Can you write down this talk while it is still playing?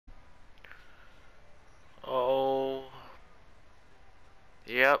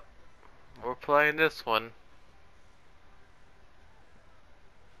playing this one.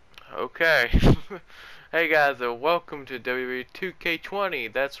 Okay. Hey guys, welcome to WWE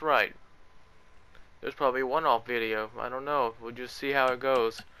 2K20. That's right. There's probably a one-off video. I don't know. We'll just see how it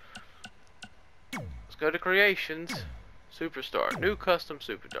goes. Let's go to Creations. Superstar. New custom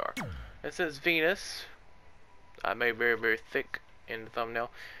superstar. It says Venus. I made very thick in the thumbnail.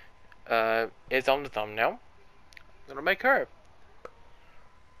 It's on the thumbnail. I'm gonna make her.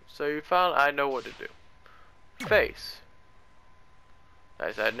 So you found I know what to do. Face.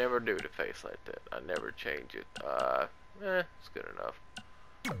 I never do the face like that. I never change it. It's good enough.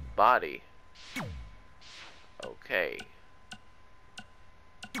 Body. Okay.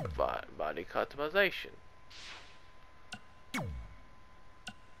 Body customization.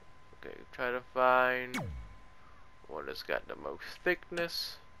 Okay, try to find one that's got the most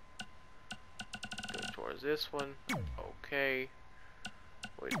thickness. Go towards this one. Okay.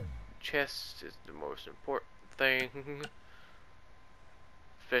 Wait, chest is the most important thing.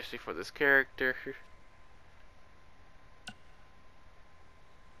 Especially for this character.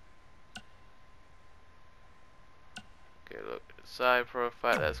 Okay, look at the side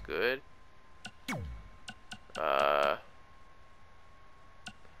profile, that's good.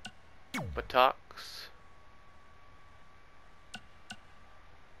 Buttocks.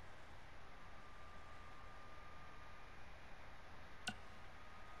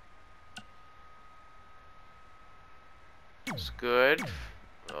 It's good.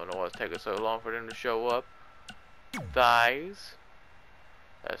 I don't know why it's taking so long for them to show up. Thighs.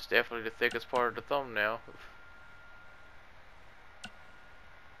 That's definitely the thickest part of the thumbnail.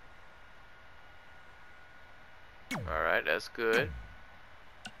 Alright, that's good.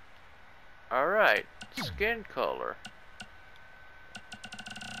 Alright, skin color.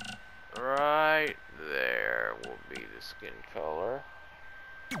 Right there will be the skin color.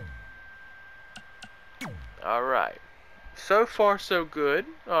 Alright. So far so good.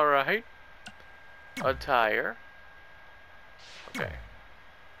 Alright. Attire. Okay.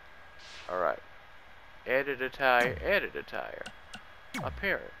 Alright. Edit attire. Edit attire.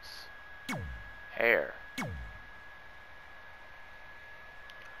 Appearance. Hair.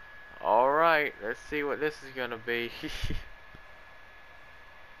 Alright. Let's see what this is gonna be.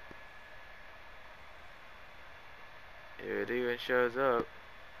 It even shows up.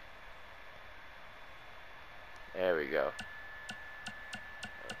 There we go.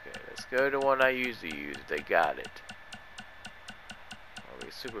 Okay, let's go to one I usually use. They got it. I'll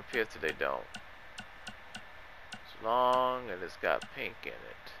be super pissed if they don't. It's long and it's got pink in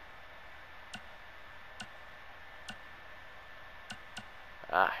it.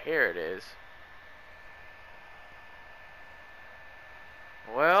 Ah, here it is.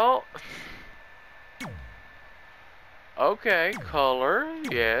 Well, okay, color,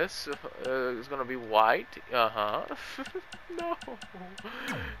 yes, it's gonna be white, no,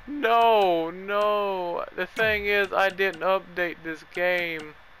 the thing is, I didn't update this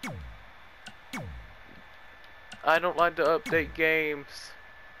game. I don't like to update games.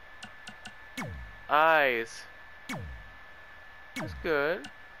 Eyes. That's good.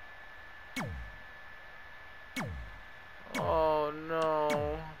 Oh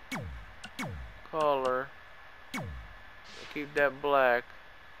no. Color. Keep that black.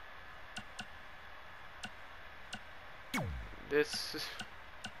 This is...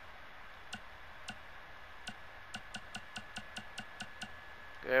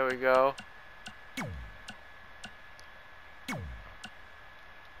 There we go.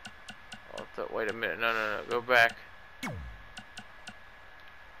 Oh, wait a minute. No. Go back.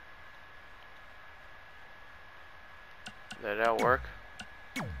 That'll work.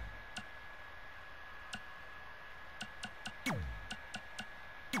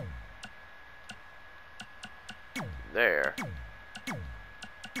 There.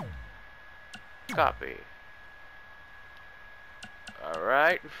 Copy.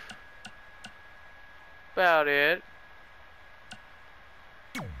 Alright. About it.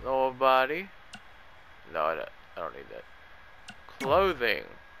 Lower body. No, I don't need that. Clothing.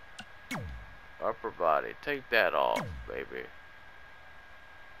 Upper body. Take that off, baby.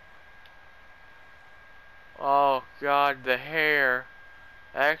 Oh god, the hair.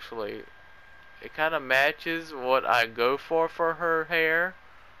 Actually, it kind of matches what I go for her hair.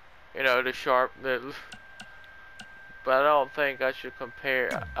 You know, the sharp, but I don't think I should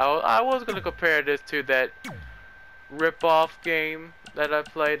compare. I was gonna compare this to that rip-off game that I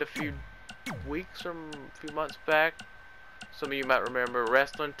played a few weeks or a few months back. Some of you might remember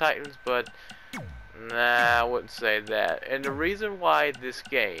Wrestling Titans, but nah, I wouldn't say that. And the reason why this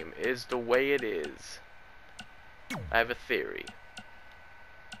game is the way it is, I have a theory.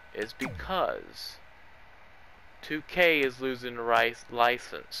 is because 2K is losing the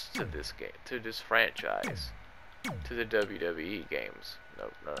license to this game, to this franchise, to the WWE games. No.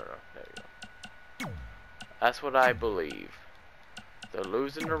 There you go. That's what I believe. They're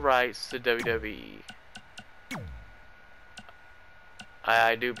losing the rights to WWE.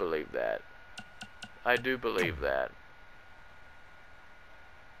 I do believe that. I do believe that.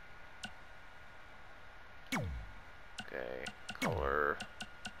 Okay, color.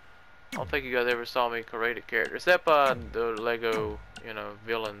 I don't think you guys ever saw me create a character, except the Lego,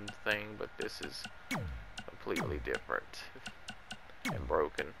 villain thing, but this is completely different and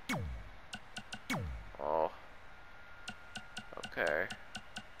broken. Oh. Okay.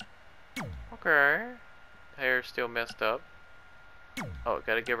 Okay. Hair's still messed up. Oh,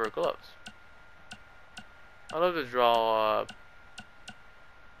 gotta give her gloves. I love to draw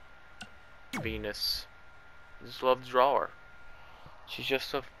Venus. I just love to draw her. She's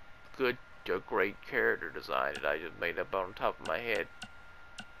just a great character design that I just made up on top of my head.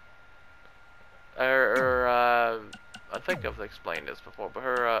 I think I've explained this before, but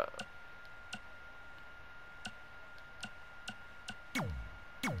her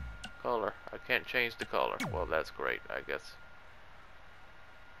color. I can't change the color. Well, that's great, I guess.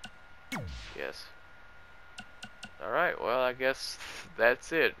 Yes. Alright, well, I guess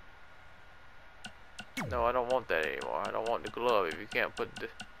that's it. No, I don't want that anymore. I don't want the glove. If you can't put the...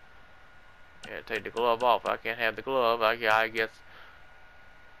 Yeah, take the glove off. I can't have the glove. I guess...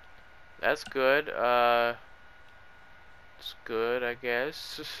 That's good. It's good, I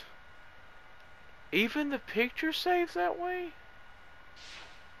guess. Even the picture saves that way?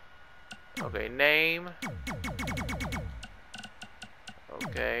 Okay, name.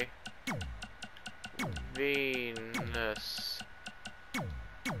 Okay. Venus.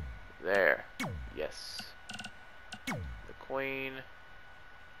 There. Yes. The Queen.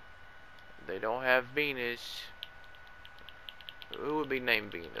 They don't have Venus. Who would be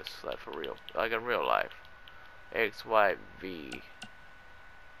named Venus? Like for real. Like in real life. X, Y, V.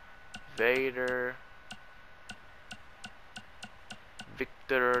 Vader.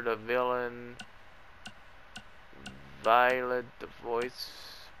 Victor the villain. Violet the voice.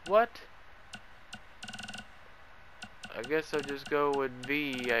 What? I guess I'll just go with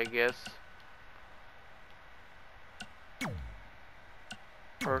V, I guess.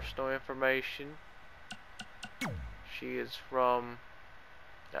 Personal information. She is from...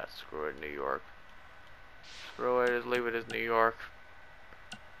 Nah, screw it, New York. Screw it, just leave it as New York.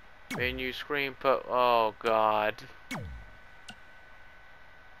 Menu screen put... Oh, God.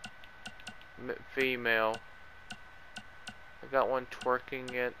 Female. I got one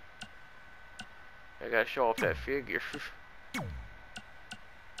twerking it. I gotta show off that figure.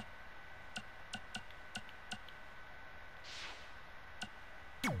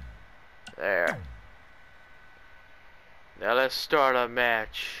 There. Now let's start a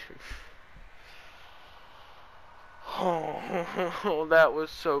match. Oh, that was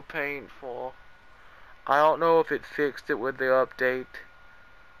so painful. I don't know if it fixed it with the update,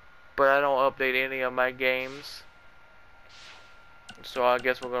 but I don't update any of my games. So I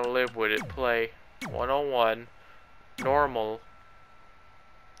guess we're gonna live with it. Play 1-on-1, normal.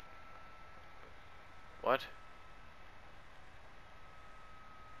 What?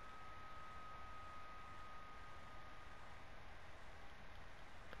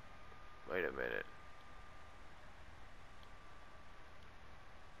 Wait a minute.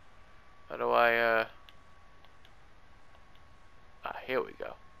 How do I, here we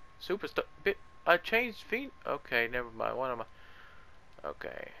go. Superstar, I changed feet? Okay, never mind. What am I?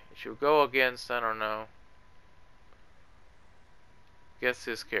 Okay. Should we go against, I don't know. Guess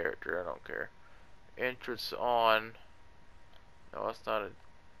this character, I don't care. Entrance on. No, it's not a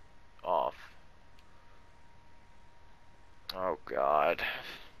off. Oh God.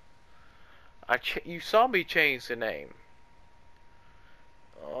 You saw me change the name.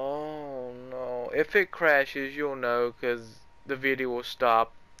 Oh no. If it crashes, you'll know, because the video will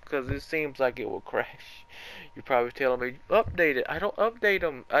stop. Because it seems like it will crash. You're probably telling me, update it. I don't update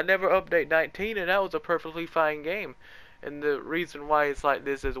them. I never update 19, and that was a perfectly fine game. And the reason why it's like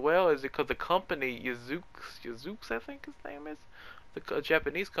this as well is because the company, Yazooks, I think his name is, the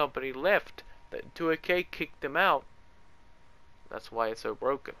Japanese company left. 2K kicked them out. That's why it's so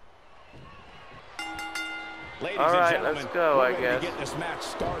broken. Alright, let's go, I guess. Get this match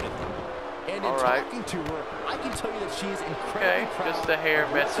started. And in talking to her, I can tell you that she is incredibly proud. Just the hair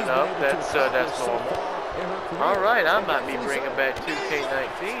messing up. That's normal. Alright, I might be bringing back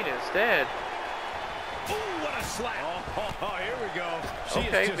 2K19 instead. Ooh, what a slap! Oh, here we go.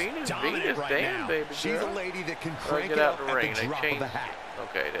 Okay, Venus, damn, baby girl. She's a lady that can crank it up at the drop of a hat.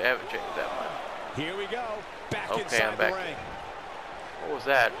 Okay, they haven't changed that one. Here we go. Back Okay, inside I'm back. the ring. What was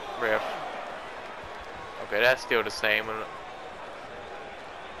that, ref? Okay, that's still the same.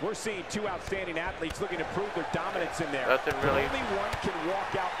 We're seeing two outstanding athletes looking to prove their dominance in there. Nothing really Only one can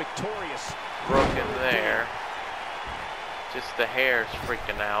walk out victorious. broken there. Just the hair's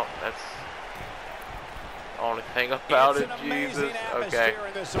freaking out. That's the only thing about it. Jesus. Okay.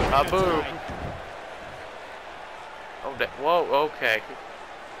 A boob. Oh, whoa. Okay.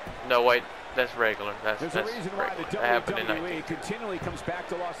 No, wait. That's regular. That's There's a reason why regular. the That happened in WWE continually comes back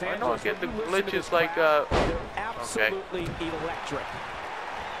to Los Angeles. I know I get the When you listen to glitches this like crowd, they're okay. absolutely electric.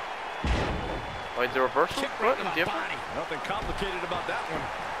 Wait, is the reversal button different? Nothing complicated about that one.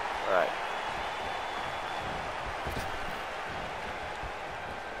 All right.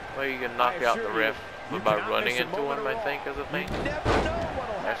 Well, you can knock out the ref by running into him, I think, as a thing.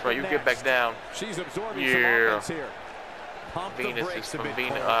 That's right, you get back down. She's absorbing Yeah. some offense here. Pump the Venus brakes is a from bit,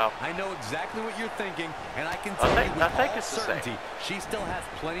 Venus. Cole. I know exactly what you're thinking, and I can tell you with I think all it's the same. certainty, she still has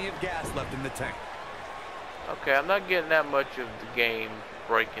plenty of gas left in the tank. Okay, I'm not getting that much of the game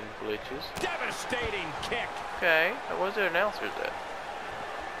breaking glitches. Devastating kick. Okay, where's the announcers at?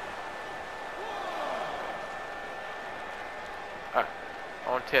 Alright,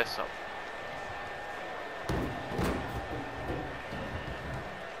 I want to test something.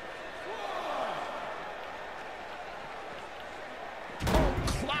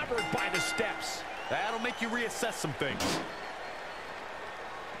 Clobbered by the steps. That'll make you reassess some things.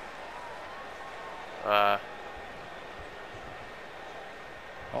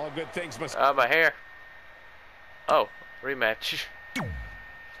 All good things must. My hair. Oh, rematch.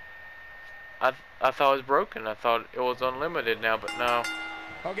 I thought it was broken. I thought it was unlimited now, but no.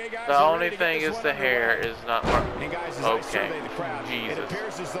 Okay, guys, The only thing is the hair is not Hey guys, as I okay. survey the crowd, it Jesus.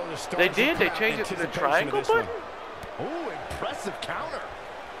 appears as though the stars They of did. They crowd changed it to the anticipation triangle of this one. button. Ooh, impressive counter.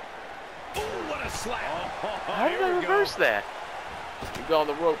 Ooh, what a slap. How did I reverse that? You go on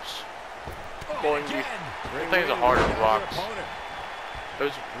the ropes. Boing, you. Those things are harder than rocks.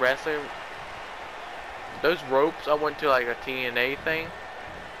 Those wrestling. Those ropes, I went to like a TNA thing.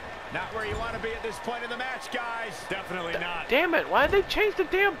 Not where you want to be at this point in the match, guys. Definitely not. Damn it, why did they change the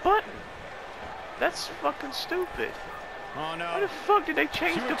damn button? That's fucking stupid. Oh, no. Why the fuck did they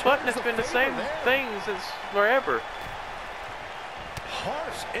change the button that's been the same thing since forever?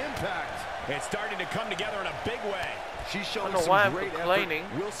 Harsh impact. It's starting to come together in a big way. She's I showing don't know why some I'm great complaining.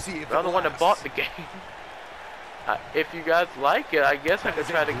 effort. We'll see if I'm the it one that lasts. bought the game. If you guys like it, I guess I could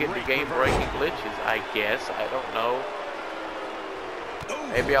try to get the game-breaking glitches. I guess. I don't know.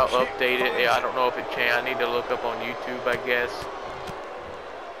 Maybe I'll update it. Yeah, I don't know if it changed. I need to look up on YouTube, I guess.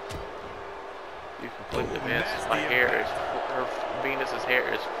 You completely missed. My hair is... Venus's hair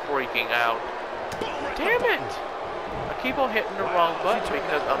is freaking out. Damn it! I keep on hitting the wrong button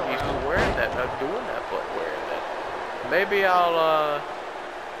because I'm used to wearing that. I'm doing that, but wearing that. Maybe I'll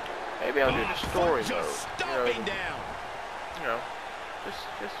do the story mode. You know,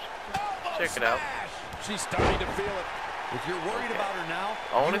 just check it out. She's starting to feel it. If you're worried about her now,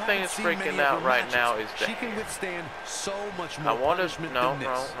 The only you thing haven't that's seen many freaking of out her right matches. now is the she can hair. withstand so much I more want to, punishment no. than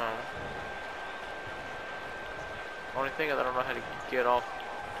this. Only thing is I don't know how to get off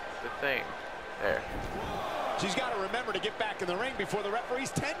the thing. There. She's got to remember to get back in the ring before the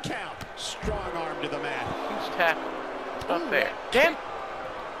referee's 10 count. Strong arm to the mat. Huge tackle. It's not fair. Damn!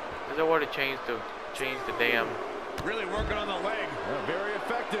 Is that where to change the damn... Really working on the leg. Very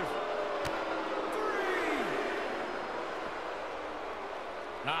effective.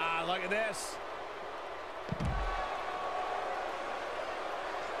 Ah, look at this.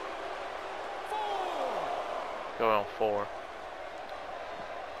 Going on 4.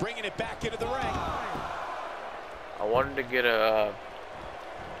 Bringing it back into the ring. I wanted to get a...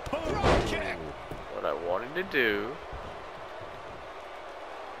 Throw kick. What I wanted to do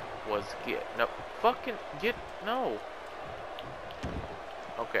was get... No, fucking get... No.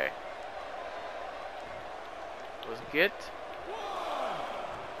 Okay. Was get...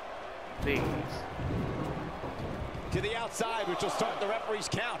 these. To the outside, which will start the referee's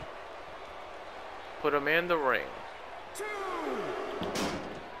count. Put them in the ring.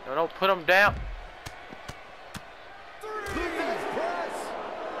 No, put them down.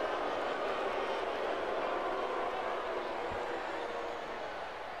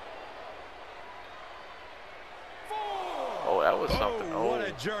 Oh, that was something. Oh, What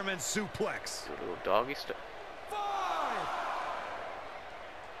a German suplex. a little doggy style.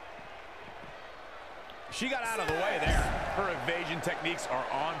 She got out of the way there. Her evasion techniques are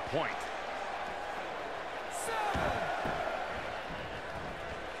on point.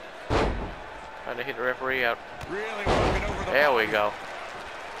 Trying to hit the referee out. Really working over the There we body. go.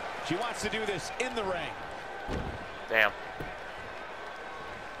 She wants to do this in the ring. Damn.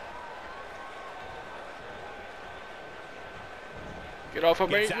 Get off of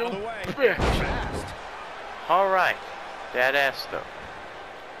me. Gets out of the way. Fast. All right. That ass though.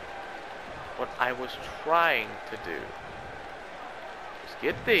 What I was trying to do is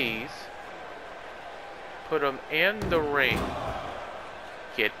get these, put them in the ring,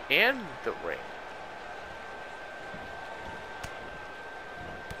 get in the ring.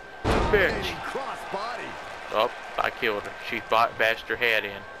 Bitch. Cross body. Oh, I killed her. She bashed her head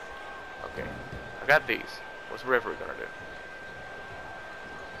in. Okay. I got these. What's River gonna do?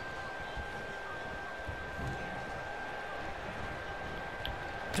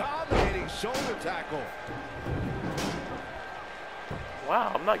 Dominating shoulder tackle.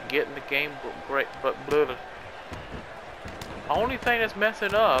 Wow, I'm not getting the game great, but the only thing that's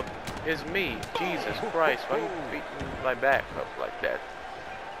messing up is me. Jesus Christ, why are you beating my back up like that?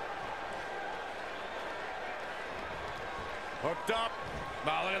 Hooked up.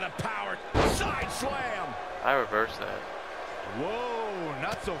 Oh, look at the power. Side slam. I reversed that. Whoa,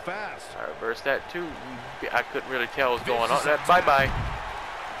 not so fast. I reversed that too. I couldn't really tell what was going on. Bye-bye.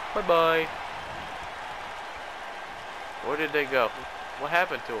 Bye-bye. Where did they go? What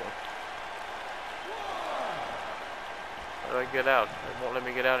happened to them? How do I get out? It won't let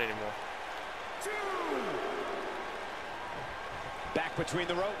me get out anymore. Back between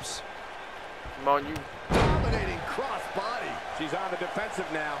the ropes. Come on, you. Dominating cross body. She's on the defensive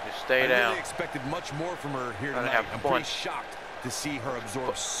now. Just stay I down. really expected much more from her here Trying to tonight. have I'm fun. pretty shocked to see her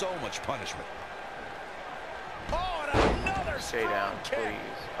absorb so much punishment. Oh, and another Stay down, strong kick.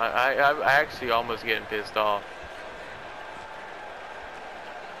 please. I actually almost getting pissed off.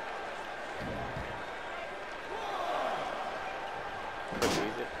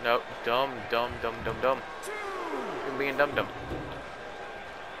 Nope, dumb. You're being dumb.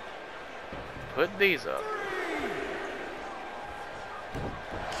 Put these up.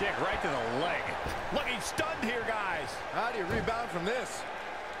 Kick right to the leg. Looking stunned here, guys. How do you rebound from this?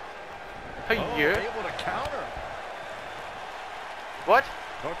 Hey, Oh, yeah. able to counter. What?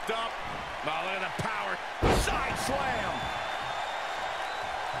 Hooked up. Oh, look at the power. Side slam.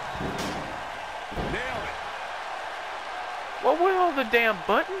 Nailed it. What will all the damn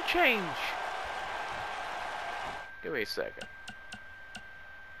button change? Give me a second.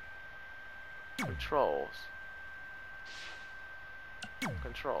 Controls.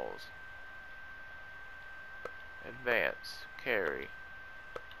 Advance. Carry.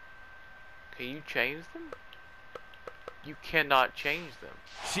 Can you change them? You cannot change them.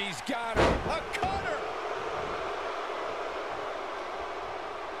 She's got her. A cutter.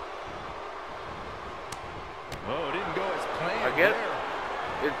 Oh, it didn't go as planned. I get there.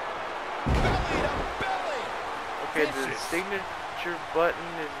 it. Belly to belly. Okay, the Vicious. signature button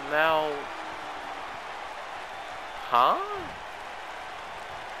is now. Huh?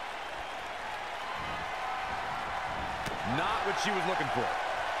 Not what she was looking for.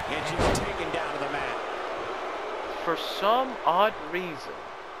 And she's taken down to the mat. For some odd reason,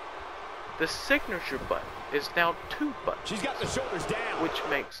 the signature button is now 2 buttons. She's got the shoulders down. Which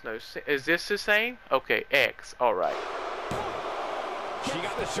makes no sense. Is this the same? Okay, X. Alright. She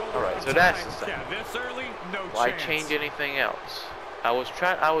got the shoulder. Alright, on so that's time. the same. Yeah, this early, no Why chance. change anything else? I was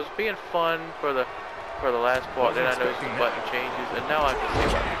being fun for the last part, then I noticed the button changes, and now I can see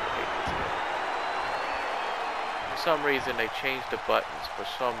why people hate this game. For some reason, they changed the buttons. For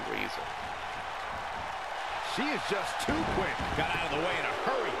some reason. She is just too quick. Got out of the way in a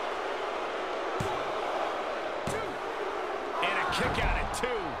hurry. And a kick out at 2.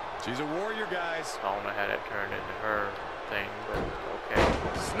 She's a warrior, guys. I don't know how that turned into her thing, but okay.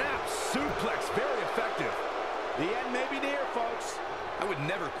 Snap suplex, very effective. The end may be near, folks. I would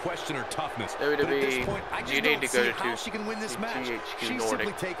never question her toughness. WWE, but at this point, I just you don't need to see go to how she can win this match. GHQ She's Nordic.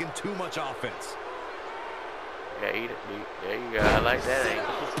 simply taken too much offense. Yeah, eat it. There you go. I like that angle.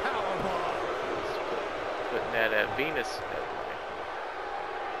 Powerbomb. Putting that Venus that way.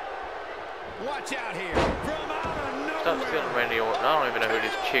 Watch out here. From out of Stop nowhere. stealing Randy Orton. I don't even know who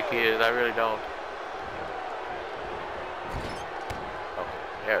this chick is. I really don't. Okay,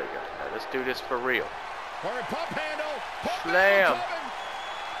 there we go. Now let's do this for real. Or pump handle. Pump Slam. handle coming.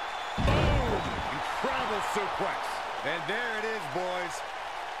 Boom! Incredible suplex. And there it is, boys.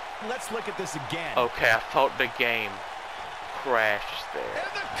 Let's look at this again. Okay, I thought the game crashed there.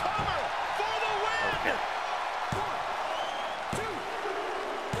 And the cover for the win. Okay. 1, 2.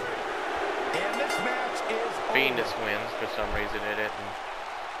 And this match is Venus over. wins for some reason. It didn't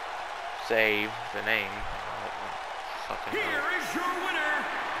save the name. Fucking Here hell. is your winner.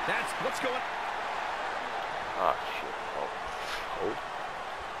 That's what's going. Oh shit. Oh.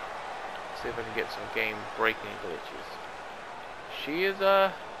 See if I can get some game breaking glitches. She is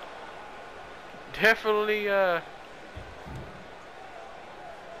definitely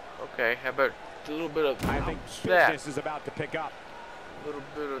okay, how about a little bit of I think that? business is about to pick up. A little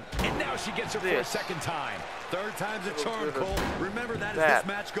bit of And now she gets her for a second time. Third time's a Little charm, bit of Cole. Remember that as that. this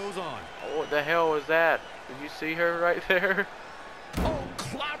match goes on. Oh, what the hell was that? Did you see her right there? Oh,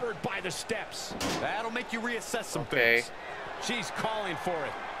 clobbered by the steps. That'll make you reassess some Okay. things. She's calling for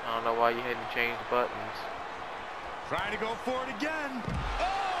it. I don't know why you hadn't changed the buttons. Trying to go for it again.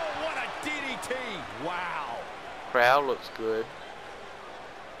 Oh, what a DDT. Wow. Crowd looks good.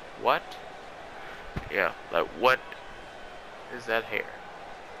 What? Yeah, like what is that hair?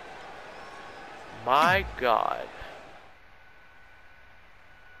 My God.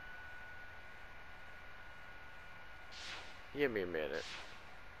 Give me a minute.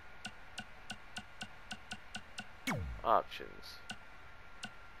 Options.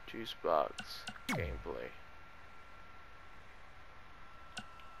 Juice box. Gameplay.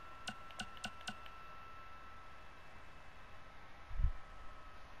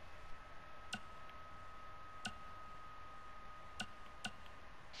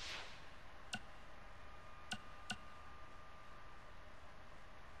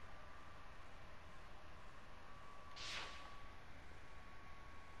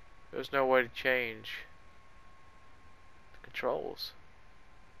 There's no way to change the controls.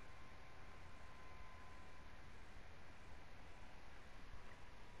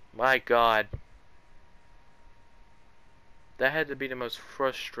 My God. That had to be the most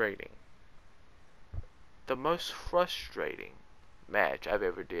frustrating match I've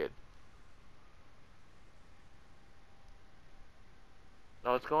ever did.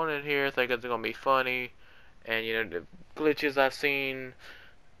 I was going in here thinking it's gonna be funny, and you know the glitches I've seen.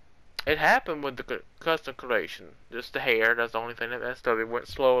 It happened with the custom creation. Just the hair. That's the only thing that messed up. It went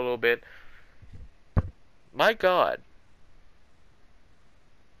slow a little bit. My God.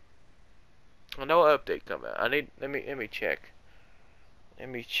 Well, no update come out. I need. Let me check. Let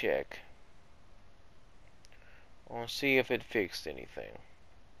me check. I want to see if it fixed anything.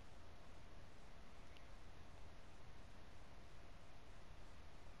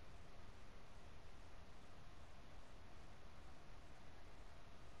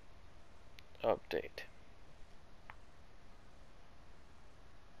 Update.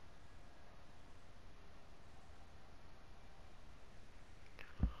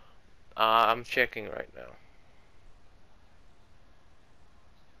 I'm checking right now.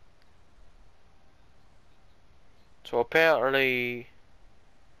 So apparently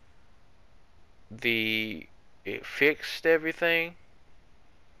it fixed everything.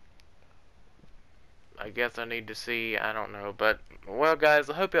 I guess I need to see, I don't know, but well guys,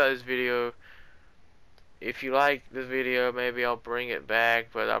 I hope you like this video. If you like this video, maybe I'll bring it back,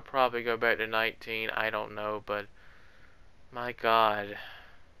 but I'll probably go back to 19, I don't know, but my God.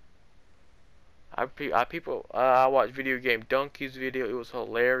 I watched Video Game Donkey's video, it was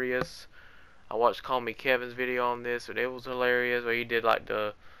hilarious. I watched Call Me Kevin's video on this, and it was hilarious, where he did like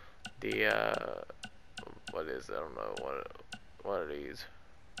the what is it? I don't know, what are these?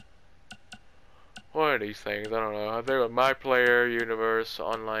 What are these things? I don't know. I think it was My Player Universe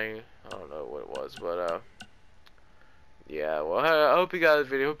Online. I don't know what it was, but yeah. Well, I hope you guys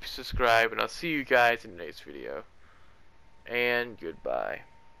video. Hope you subscribe, and I'll see you guys in the next video. And goodbye.